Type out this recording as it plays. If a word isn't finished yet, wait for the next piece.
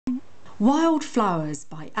Wildflowers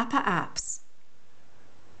by AppaApps.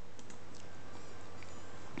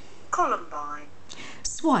 Columbine.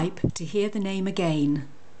 Swipe to hear the name again.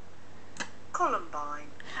 Columbine.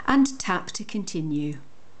 And tap to continue.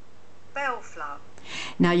 Bellflower.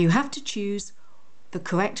 Now you have to choose the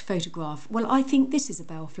correct photograph. Well, I think this is a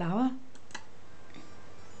bellflower.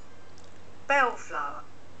 Bellflower.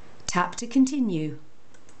 Tap to continue.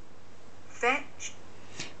 Vetch.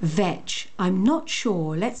 Vetch. I'm not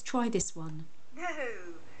sure. Let's try this one. No,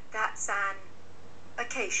 that's an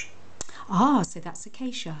acacia. Ah, so that's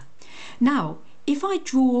acacia. Now, if I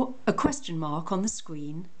draw a question mark on the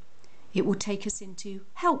screen, it will take us into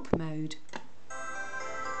help mode.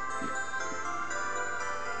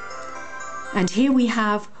 And here we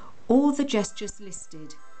have all the gestures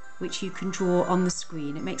listed, which you can draw on the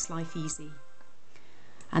screen. It makes life easy.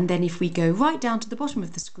 And then if we go right down to the bottom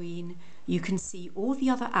of the screen, you can see all the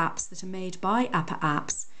other apps that are made by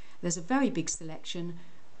AppaApps. There's a very big selection,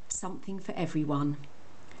 something for everyone.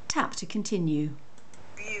 Tap to continue.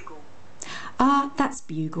 Bugle. Ah, that's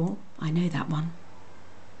Bugle. I know that one.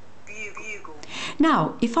 Bugle.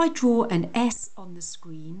 Now, if I draw an S on the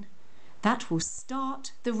screen, that will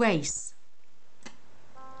start the race.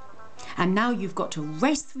 And now you've got to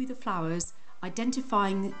race through the flowers,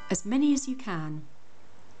 identifying as many as you can.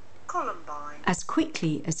 Columbine. As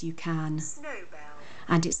quickly as you can. Snowbell.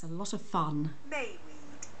 And it's a lot of fun.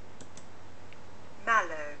 Mayweed.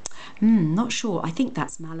 Mallow. Not sure. I think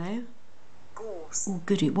that's mallow. Gorse. Oh,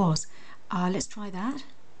 good it was. Let's try that.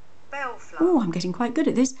 Bellflower. Oh, I'm getting quite good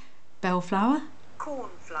at this. Bellflower.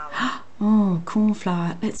 Cornflower. Oh,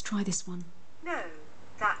 cornflower. Let's try this one. No,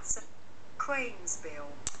 that's a crane's bill.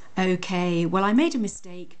 Okay, well I made a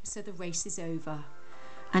mistake, so the race is over.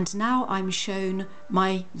 And now I'm shown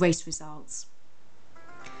my race results.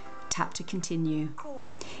 Tap to continue.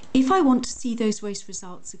 If I want to see those race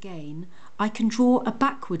results again, I can draw a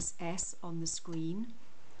backwards S on the screen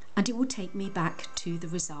and it will take me back to the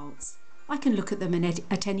results. I can look at them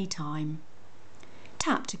at any time.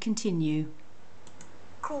 Tap to continue.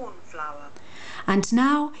 Cornflower. And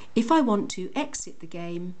now, if I want to exit the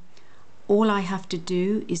game, all I have to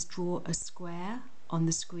do is draw a square on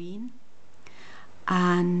the screen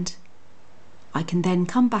and I can then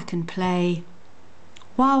come back and play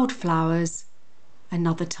Wildflowers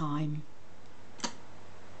another time.